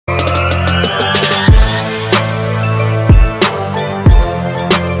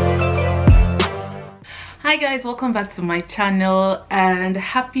guys, welcome back to my channel and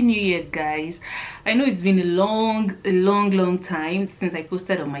happy new year guys. I know it's been a long time since I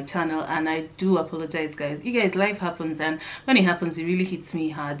posted on my channel, and I do apologize guys. You guys, life happens, and when it happens it really hits me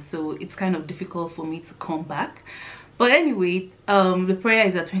hard, so it's kind of difficult for me to come back. But anyway, the prayer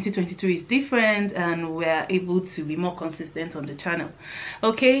is that 2023 is different and we're able to be more consistent on the channel.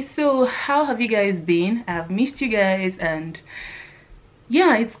 Okay, so how have you guys been? I've missed you guys, and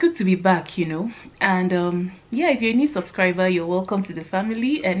yeah, it's good to be back, you know. And yeah, if you're a new subscriber, you're welcome to the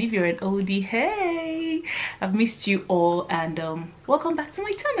family, and if you're an oldie, hey, I've missed you all, and welcome back to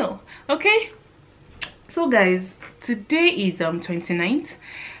my channel. Okay, so guys, today is 29th,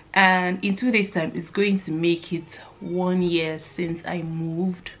 and in 2 days time it's going to make it 1 year since I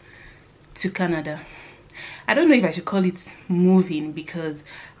moved to Canada. I don't know if I should call it moving, because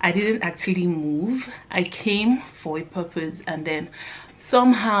I didn't actually move. I came for a purpose, and then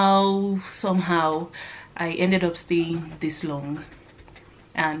somehow I ended up staying this long,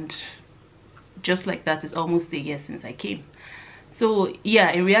 and just like that, it's almost a year since I came. So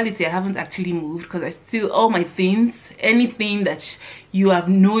yeah, in reality I haven't actually moved, because I still, all my things, anything that you have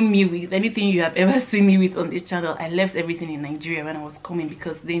known me with, anything you have ever seen me with on this channel, I left everything in Nigeria when I was coming,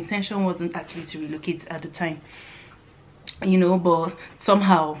 because the intention wasn't actually to relocate at the time, you know. But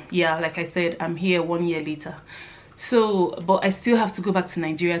somehow, yeah, like I said, I'm here 1 year later. So but I still have to go back to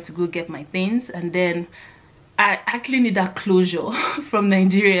Nigeria to go get my things, and then I actually need that closure from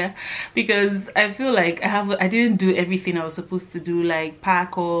Nigeria, because I feel like I didn't do everything I was supposed to do, like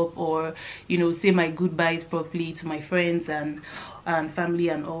pack up, or you know, say my goodbyes properly to my friends and family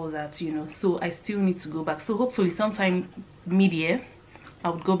and all that, you know. So I still need to go back. So hopefully sometime mid-year I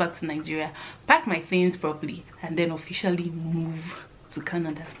would go back to Nigeria, pack my things properly, and then officially move to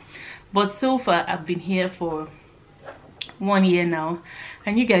Canada. But so far I've been here for 1 year now,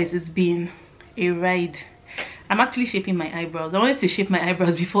 and you guys, it's been a ride. I'm actually shaping my eyebrows. I wanted to shape my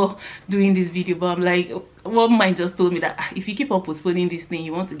eyebrows before doing this video, but I'm like, one mind just told me that if you keep on postponing this thing,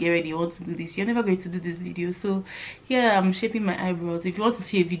 you want to get ready, you want to do this, you're never going to do this video. So yeah, I'm shaping my eyebrows. If you want to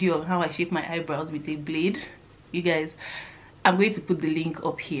see a video of how I shape my eyebrows with a blade, you guys, I'm going to put the link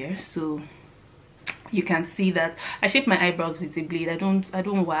up here so you can see that I shape my eyebrows with a blade. I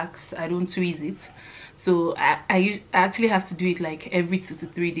don't wax, I don't tweeze it. So I actually have to do it like every 2 to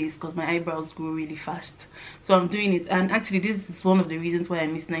 3 days, because my eyebrows grow really fast. So I'm doing it, and actually this is one of the reasons why I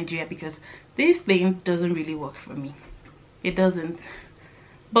miss Nigeria, because this thing doesn't really work for me. It doesn't.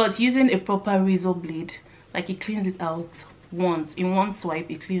 But using a proper razor blade, like, it cleans it out once, in one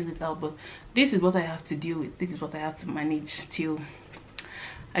swipe it cleans it out. But this is what I have to deal with. This is what I have to manage till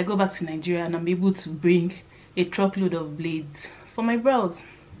I go back to Nigeria and I'm able to bring a truckload of blades for my brows.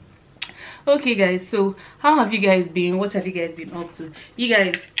 Okay guys, so how have you guys been? What have you guys been up to? You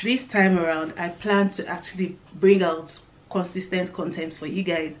guys, this time around I plan to actually bring out consistent content for you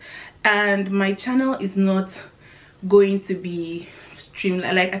guys, and my channel is not going to be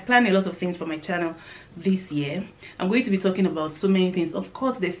streamlined. Like, I plan a lot of things for my channel this year. I'm going to be talking about so many things. Of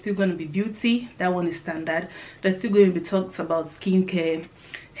course, there's still going to be beauty, that one is standard. There's still going to be talks about skincare,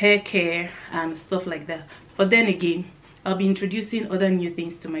 hair care and stuff like that. But then again, I'll be introducing other new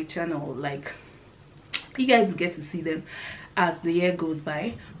things to my channel. Like, you guys will get to see them as the year goes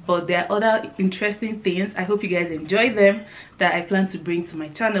by. But there are other interesting things, I hope you guys enjoy them, that I plan to bring to my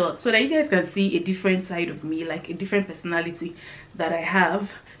channel, so that you guys can see a different side of me, like a different personality that I have,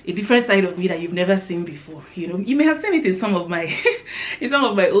 a different side of me that you've never seen before. You know, you may have seen it in some of my in some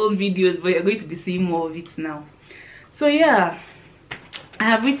of my old videos, but you're going to be seeing more of it now. So yeah, I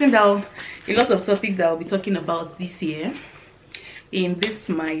have written down a lot of topics that I'll be talking about this year in this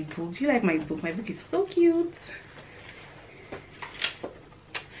my book. Do you like my book? My book is so cute.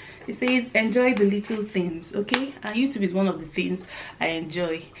 It says enjoy the little things. Okay, and YouTube is one of the things I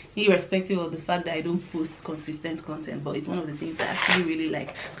enjoy, irrespective of the fact that I don't post consistent content. But it's one of the things I actually really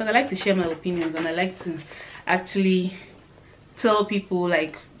like, because I like to share my opinions, and I like to actually tell people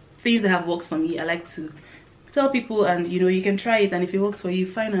like things that have worked for me. I like to tell people, and you know, you can try it, and if it works for you,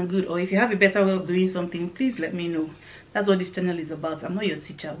 fine and good. Or if you have a better way of doing something, please let me know. That's what this channel is about. I'm not your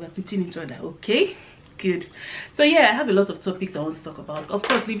teacher, we're teaching each other. Okay, good. So yeah, I have a lot of topics I want to talk about. Of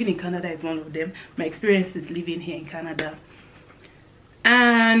course, living in Canada is one of them, my experiences living here in Canada,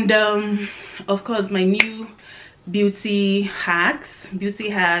 and of course my new beauty hacks,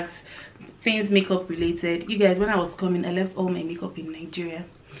 things makeup related. You guys, when I was coming, I left all my makeup in Nigeria.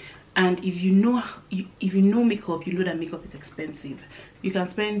 And if you know makeup, you know that makeup is expensive. You can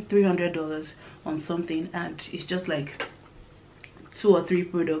spend $300 on something, and it's just like 2 or 3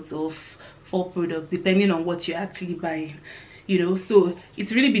 products or 4 products, depending on what you're actually buying. you know. So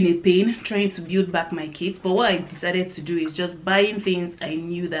it's really been a pain trying to build back my kit. But what I decided to do is just buying things I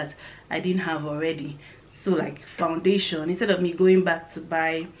knew that I didn't have already. So like foundation, instead of me going back to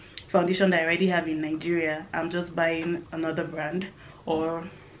buy foundation that I already have in Nigeria, I'm just buying another brand, or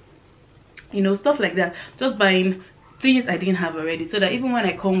you know, stuff like that. Just buying things I didn't have already, so that even when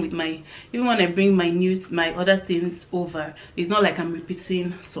I come with my, even when I bring my other things over, it's not like I'm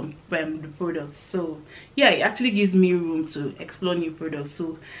repeating some the products. So yeah, it actually gives me room to explore new products.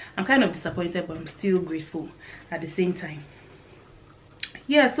 So I'm kind of disappointed, but I'm still grateful at the same time.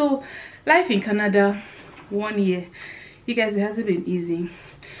 Yeah, so life in Canada, 1 year, you guys, it hasn't been easy.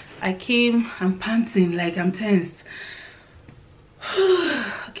 I came, I'm panting, like I'm tensed.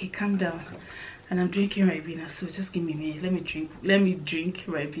 Okay, calm down. And I'm drinking Ribena, so just give me a minute. Let me drink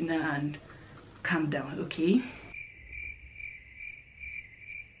Ribena and calm down, okay?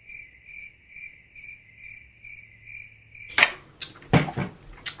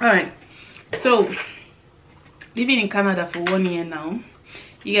 Alright, so living in Canada for 1 year now,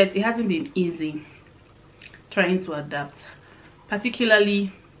 you guys, it hasn't been easy trying to adapt,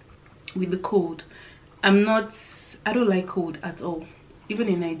 particularly with the cold. I don't like cold at all. Even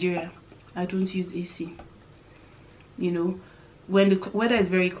in Nigeria, I don't use AC. You know, when the weather is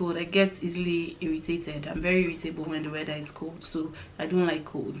very cold, I get easily irritated. I'm very irritable when the weather is cold, so I don't like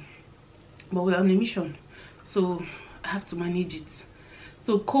cold. But we're on a mission, so I have to manage it.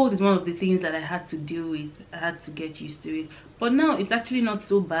 So cold is one of the things that I had to deal with. I had to get used to it. But now it's actually not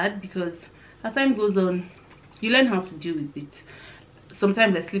so bad, because as time goes on, you learn how to deal with it.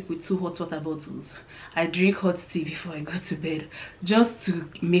 Sometimes I sleep with 2 hot water bottles. I drink hot tea before I go to bed, just to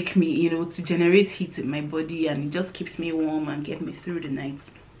make me, you know, to generate heat in my body, and it just keeps me warm and get me through the night.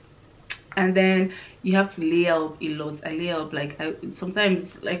 And then you have to layer up a lot. I layer up, like,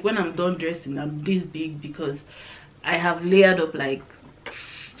 sometimes, like when I'm done dressing, I'm this big, because I have layered up like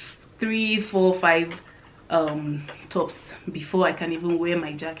 3, 4, 5 tops before I can even wear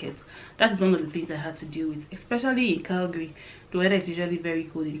my jacket. That is one of the things I had to deal with, especially in Calgary. The weather is usually very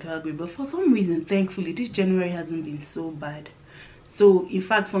cold in Calgary, but for some reason, thankfully, this January hasn't been so bad. So in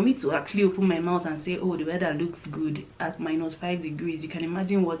fact, for me to actually open my mouth and say, oh, the weather looks good at -5 degrees, you can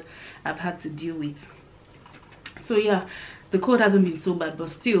imagine what I've had to deal with. So yeah, the cold hasn't been so bad, but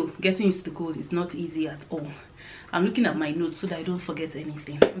still, getting used to the cold is not easy at all. I'm looking at my notes so that I don't forget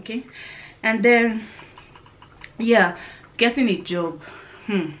anything, okay? And then yeah, getting a job.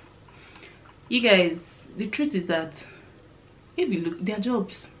 You guys, the truth is that if you look, there are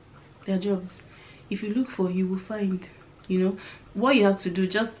jobs. If you look for, you will find. You know what you have to do,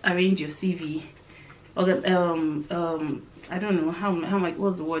 just arrange your CV, or I don't know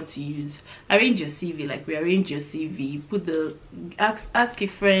what's the word to use. Arrange your CV, like rearrange your CV. Put the ask a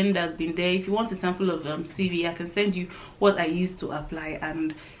friend that's been there. If you want a sample of CV, I can send you what I used to apply,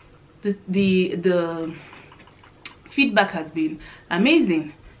 and the feedback has been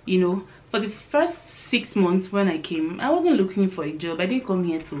amazing. You know, for the first 6 months when I came, I wasn't looking for a job. I didn't come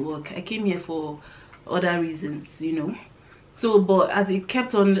here to work. I came here for other reasons, you know. So, but as it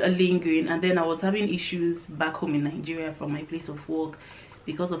kept on lingering, and then I was having issues back home in Nigeria from my place of work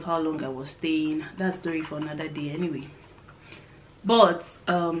because of how long I was staying. That story for another day anyway. But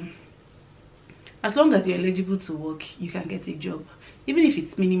as long as you're eligible to work, you can get a job, even if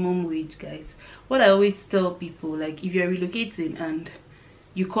it's minimum wage, guys. What I always tell people, like, if you're relocating and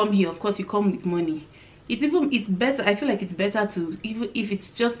you come here, of course you come with money. It's better. I feel like it's better to, even if it's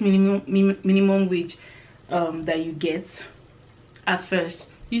just minimum wage that you get at first,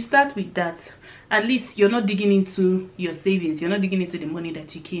 you start with that. At least you're not digging into your savings, you're not digging into the money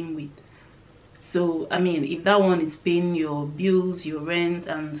that you came with. So I mean, if that one is paying your bills, your rent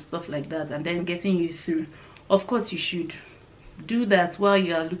and stuff like that, and then getting you through, of course you should do that while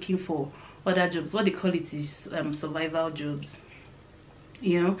you are looking for other jobs. What they call it is survival jobs,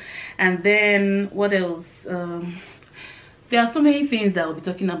 you know. And then what else? There are so many things that I'll be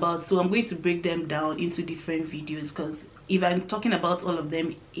talking about, so I'm going to break them down into different videos, because if I'm talking about all of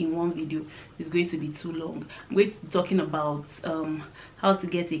them in one video, it's going to be too long. I'm going to be talking about how to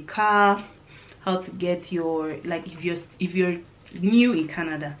get a car, how to get your, like, if you're new in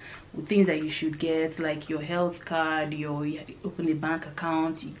Canada, with things that you should get, like your health card, you open a bank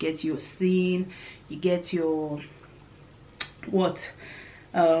account, you get your SIN, you get your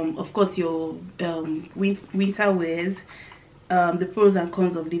of course your winter wears, the pros and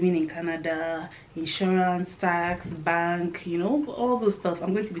cons of living in Canada, insurance, tax, bank, you know, all those stuff.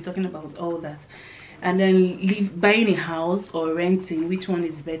 I'm going to be talking about all that. And then buying a house or renting, which one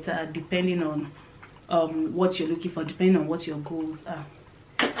is better, depending on what you're looking for, depending on what your goals are.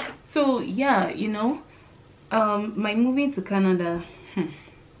 So yeah, you know, My moving to Canada,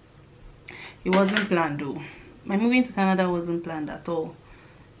 it wasn't planned though. My moving to Canada wasn't planned at all,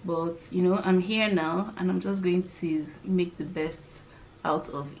 but you know, I'm here now and I'm just going to make the best out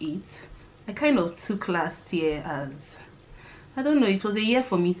of it. I kind of took last year as, I don't know, it was a year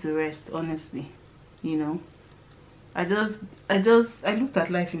for me to rest, honestly. You know, I looked at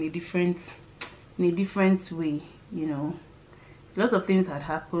life in a different way. You know, a lot of things had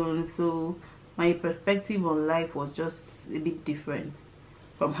happened, so my perspective on life was just a bit different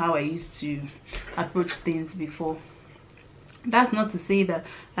from how I used to approach things before. That's not to say that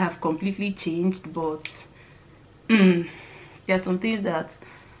I have completely changed, but there are some things that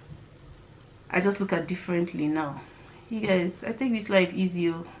I just look at differently now. You guys, I take this life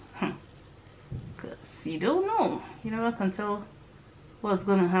easy, because you don't know. You never can tell what's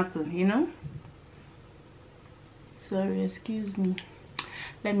gonna happen, you know. Sorry, excuse me.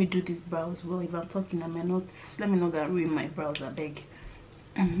 Let me do this brows. Well, if I'm talking, I may not. Let me not ruin my brows. I beg.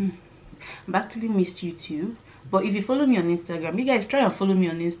 I've actually missed YouTube, but if you follow me on Instagram, you guys try and follow me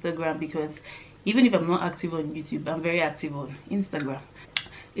on Instagram, because even if I'm not active on YouTube, I'm very active on Instagram.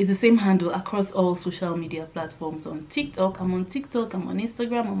 It's the same handle across all social media platforms. On TikTok, I'm on TikTok, I'm on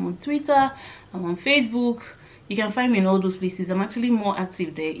Instagram, I'm on Twitter, I'm on Facebook. You can find me in all those places. I'm actually more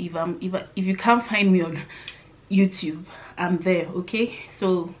active there. If you can't find me on YouTube, I'm there. Okay,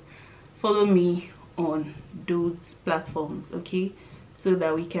 so follow me on those platforms, okay, so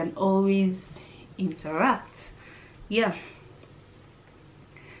that we can always interact. Yeah,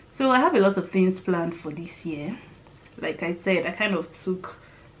 so I have a lot of things planned for this year. Like I said, I kind of took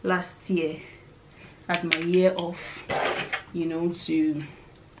last year as my year off, you know, to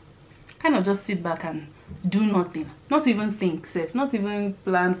kind of just sit back and do nothing, not even think, safe, not even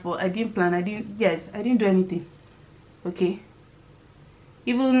plan for. I didn't do anything. Okay,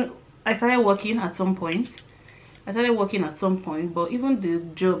 even I started working at some point. But even the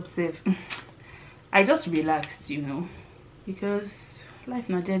job safe, I just relaxed, you know, because life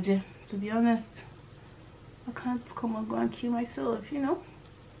na jeje. To be honest, I can't come and go and kill myself, you know.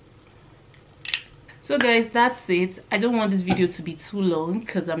 So guys, that's it. I don't want this video to be too long,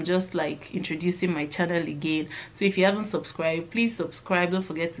 because I'm just like introducing my channel again. So if you haven't subscribed, please subscribe. Don't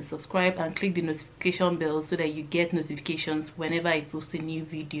forget to subscribe and click the notification bell so that you get notifications whenever I post a new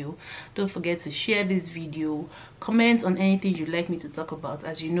video. Don't forget to share this video, comment on anything you'd like me to talk about.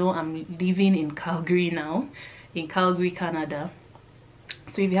 As you know, I'm living in Calgary now, in Calgary, Canada.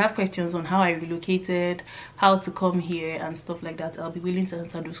 So if you have questions on how I relocated, how to come here and stuff like that, I'll be willing to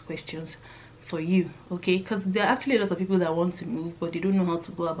answer those questions for you, okay? Because there are actually a lot of people that want to move, but they don't know how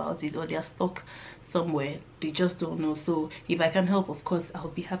to go about it, or they are stuck somewhere, they just don't know. So if I can help, of course, I'll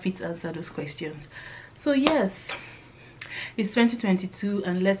be happy to answer those questions. So yes, it's 2022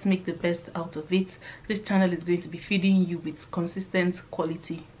 and let's make the best out of it. This channel is going to be feeding you with consistent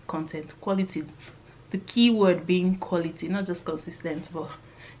quality content. Quality, the key word being quality, not just consistent, but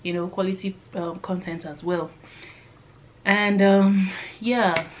you know, quality content as well. And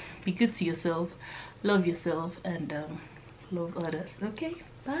yeah, be good to yourself, love yourself, and love others. Okay,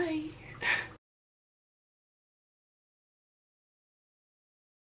 bye.